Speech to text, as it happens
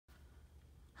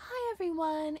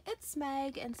everyone, it's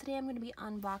Meg, and today I'm going to be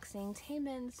unboxing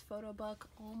TAEMIN's photo book.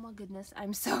 Oh my goodness,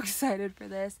 I'm so excited for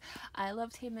this. I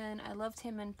love TAEMIN. I love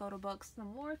TAEMIN photo books. The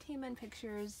more TAEMIN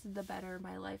pictures, the better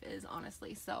my life is,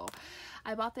 honestly. So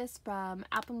I bought this from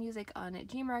Apple Music on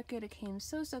gmarket. It came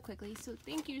so quickly, so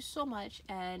thank you so much.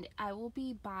 And I will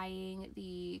be buying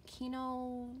the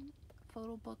Kino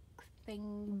photo book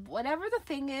thing, whatever the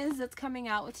thing is that's coming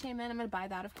out with TAEMIN. I'm gonna buy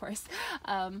that, of course.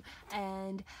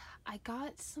 And I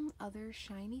got some other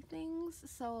shiny things,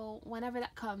 so whenever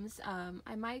that comes,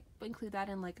 I might include that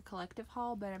in like a collective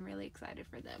haul, but I'm really excited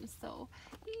for them, so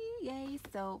yay.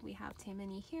 So we have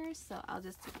TAEMIN here, so I'll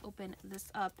just open this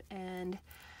up, and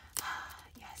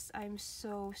yes, I'm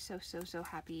so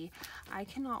happy. I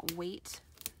cannot wait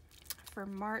for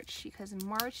March, because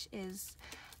March is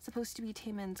supposed to be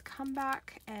TAEMIN's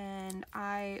comeback, and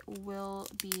I will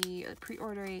be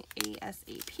pre-ordering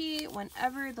ASAP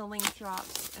whenever the link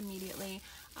drops immediately.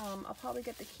 I'll probably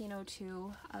get the Kino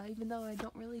too, even though I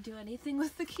don't really do anything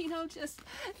with the Kino, just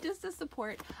to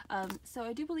support. So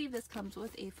I do believe this comes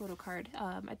with a photo card.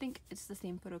 I think it's the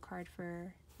same photo card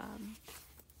for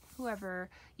whoever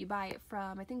you buy it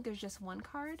from. I think there's just one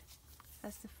card.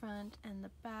 That's the front and the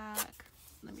back.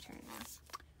 Let me turn it on.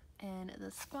 And the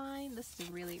spine, this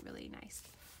is really nice,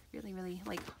 really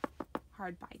like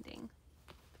hard binding.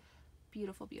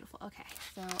 Beautiful. Okay,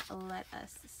 so let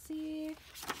us see.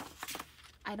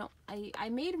 I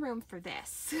made room for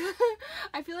this.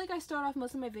 I feel like I start off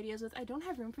most of my videos with I don't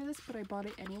have room for this, but I bought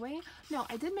it anyway. No,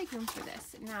 I did make room for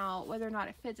this. Now whether or not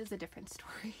it fits is a different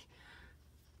story.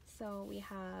 So we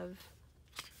have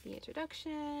the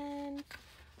introduction.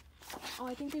 Oh,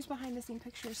 I think there's behind the scenes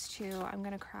pictures too. I'm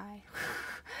gonna cry.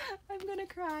 I'm gonna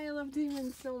cry. I love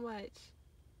TAEMIN so much.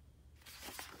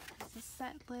 It's a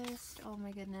set list. Oh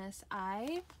my goodness.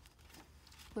 I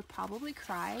would probably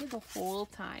cry the whole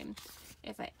time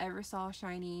if I ever saw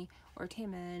Shiny or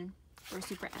TAEMIN or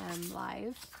Super M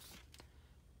live.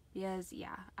 Because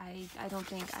yeah, I don't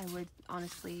think I would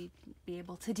honestly be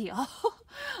able to deal.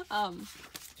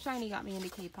 Shiny got me into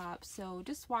K-pop, so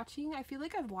just watching, I feel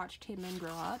like I've watched TAEMIN grow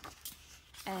up,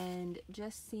 and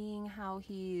just seeing how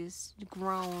he's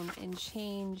grown and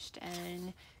changed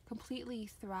and completely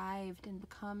thrived and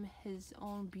become his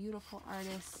own beautiful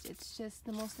artist. It's just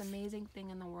the most amazing thing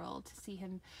in the world to see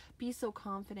him be so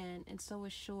confident and so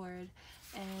assured,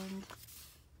 and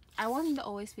I want him to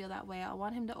always feel that way. I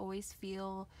want him to always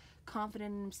feel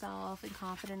confident in himself and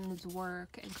confident in his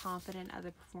work and confident as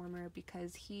a performer,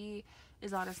 because he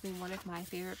is honestly one of my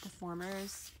favorite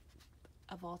performers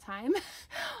of all time.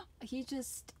 He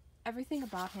just, everything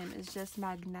about him is just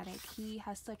magnetic. He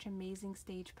has such amazing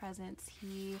stage presence.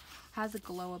 He has a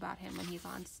glow about him when he's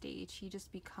on stage. He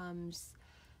just becomes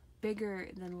bigger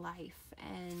than life,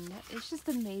 and it's just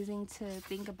amazing to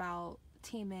think about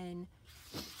TAEMIN,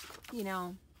 you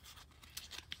know,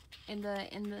 in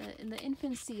the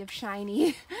infancy of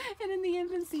Shiny and in the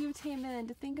infancy of TAEMIN,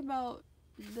 to think about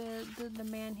the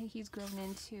man he's grown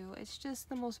into. It's just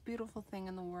the most beautiful thing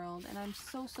in the world, and I'm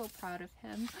so proud of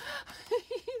him.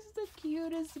 He's the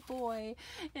cutest boy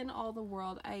in all the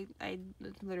world. I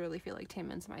literally feel like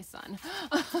TAEMIN's my son.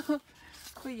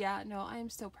 But yeah, no, I'm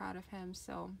so proud of him.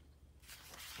 So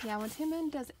yeah, when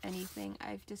TAEMIN does anything,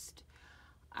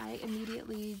 I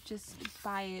immediately just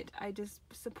buy it. I just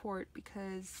support,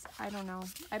 because I don't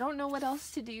know what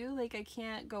else to do. Like, I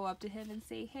can't go up to him and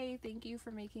say, hey, thank you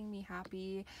for making me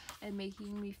happy and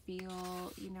making me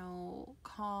feel, you know,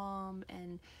 calm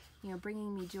and, you know,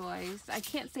 bringing me joy. I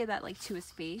can't say that like to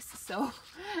his face. So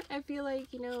I feel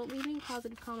like, you know, leaving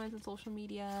positive comments on social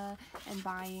media and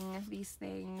buying these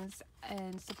things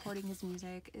and supporting his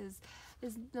music is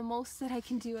the most that I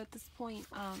can do at this point.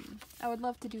 I would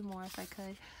love to do more if I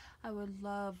could. I would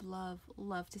love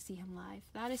to see him live.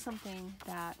 That is something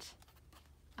that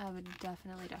I would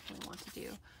definitely want to do.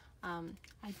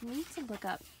 I need to look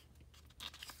up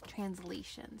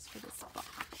translations for this book.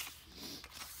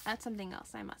 That's something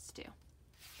else I must do.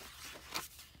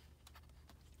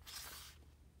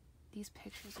 These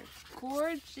pictures are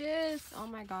gorgeous. Oh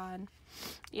my god.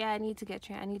 Yeah, I need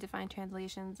to find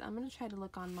translations. I'm gonna try to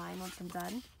look online once I'm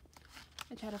done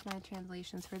and try to find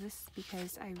translations for this,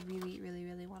 because I really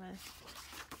want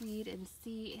to read and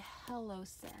see. Hello,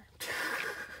 sir.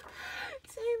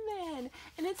 TAEMIN.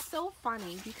 And it's so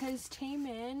funny, because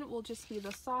TAEMIN will just be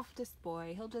the softest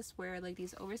boy. He'll just wear like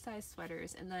these oversized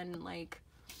sweaters, and then like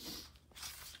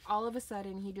all of a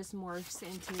sudden he just morphs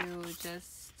into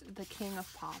just the king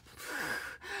of pop.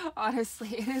 Honestly,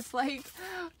 it's like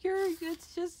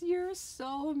you're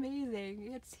so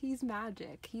amazing. He's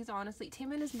magic. He's honestly,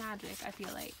 TAEMIN is magic. I feel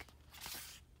like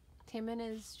Taemin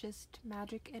is just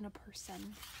magic in a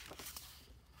person.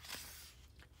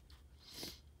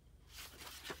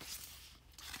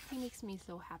 He makes me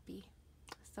so happy.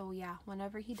 So yeah,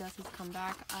 whenever he does his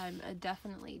comeback, I'm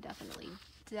definitely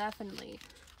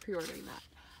pre-ordering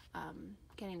that.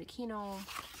 Getting the Kino,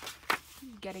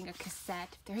 getting a cassette.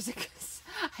 If there's a cassette,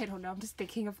 I don't know. I'm just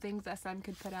thinking of things SM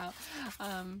could put out.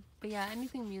 But yeah,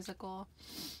 anything musical,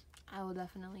 I will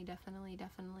definitely get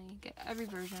every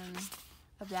version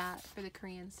of that for the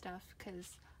Korean stuff,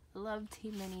 because I love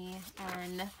Taemin,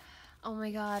 and oh my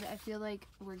god, I feel like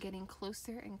we're getting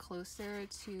closer and closer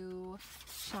to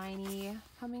SHINee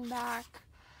coming back.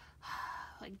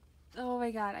 Like, oh my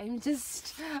god, I'm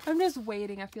just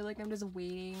waiting. I feel like I'm just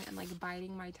waiting and like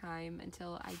biding my time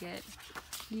until I get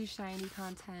new SHINee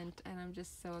content, and I'm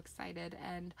just so excited.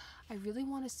 And I really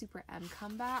want a Super M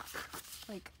comeback,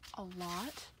 like a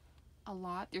lot.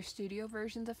 There's studio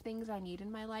versions of things I need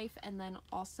in my life, and then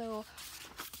also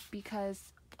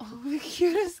because, oh, the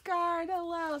cutest card.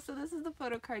 Hello. So this is the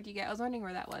photo card you get. I was wondering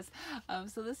where that was.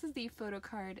 So this is the photo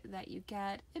card that you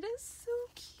get. It is so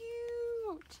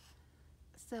cute.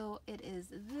 So it is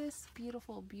this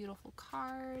beautiful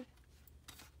card.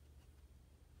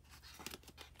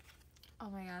 Oh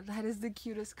my god, that is the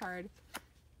cutest card.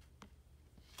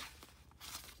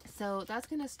 So that's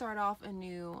gonna start off a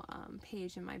new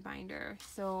page in my binder.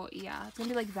 So yeah, it's gonna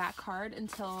be like that card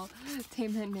until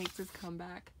Taemin makes his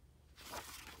comeback.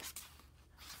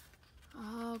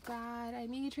 Oh god, I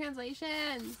need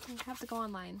translations. I have to go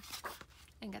online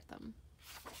and get them.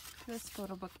 This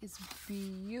photo book is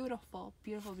beautiful.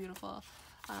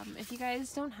 If you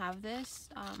guys don't have this,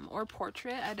 or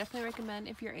portrait, I definitely recommend,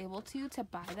 if you're able to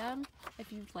buy them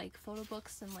if you like photo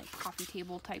books and like coffee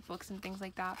table type books and things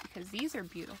like that, because these are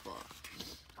beautiful.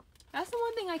 That's the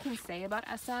one thing I can say about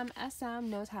SM. SM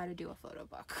knows how to do a photo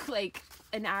book. Like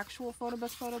an actual photo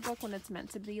book when it's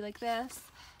meant to be like this.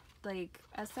 Like,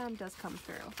 SM does come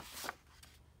through.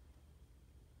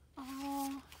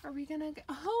 Oh, are we gonna get,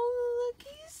 oh, look,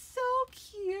 he's so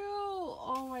cute.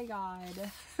 Oh my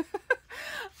god.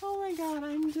 Oh my god,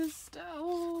 I'm just,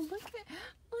 oh, look at him,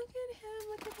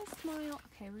 look at his smile.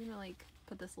 Okay, we're gonna like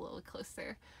put this a little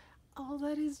closer. Oh,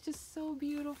 that is just so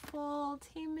beautiful.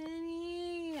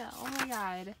 Taemin. Oh my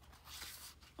god.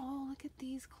 Oh, look at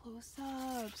these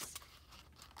close-ups.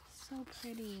 So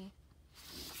pretty.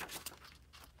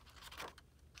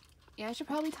 Yeah, I should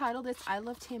probably title this I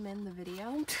Love Taemin the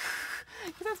video,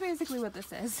 because that's basically what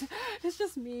this is. It's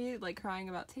just me like crying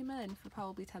about Taemin for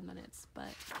probably 10 minutes,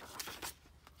 but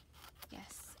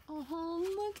yes. Oh,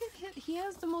 look at him. He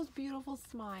has the most beautiful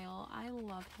smile. I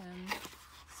love him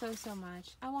so much.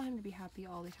 I want him to be happy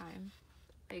all the time.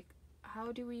 Like,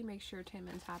 how do we make sure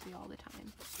Taemin's happy all the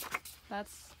time?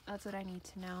 That's what I need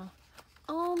to know.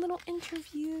 Oh, little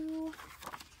interview.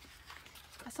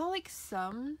 I saw like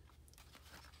some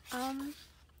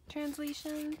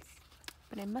translations,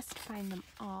 but I must find them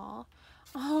all.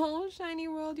 Oh, SHINee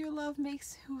World, your love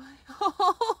makes who I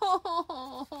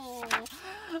oh,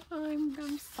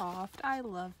 I'm soft. I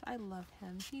love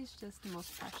him. He's just the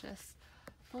most precious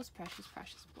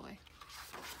boy.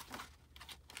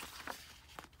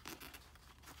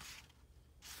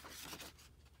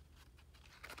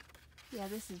 Yeah,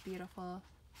 this is beautiful.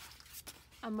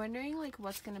 I'm wondering like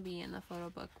what's gonna be in the photo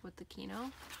book with the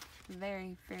Kino.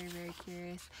 Very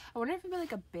curious. I wonder if it'll be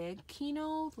like a big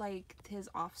Kino, like his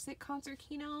Offset concert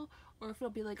Kino, or if it'll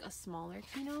be like a smaller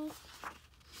Kino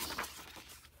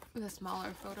with a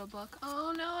smaller photo book.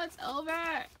 Oh no, it's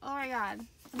over. Oh my god,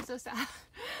 I'm so sad.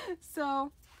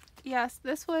 So yes,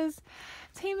 this was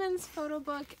Taemin's photo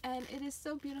book, and it is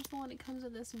so beautiful, and it comes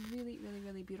with this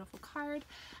really beautiful card.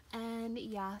 And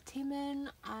yeah, Taemin,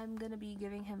 I'm gonna be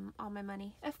giving him all my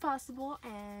money if possible,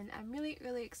 and I'm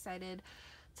really excited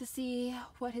to see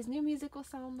what his new music will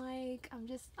sound like. I'm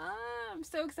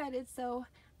so excited. So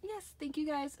yes, thank you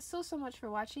guys so much for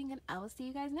watching, and I will see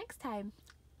you guys next time.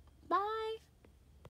 Bye.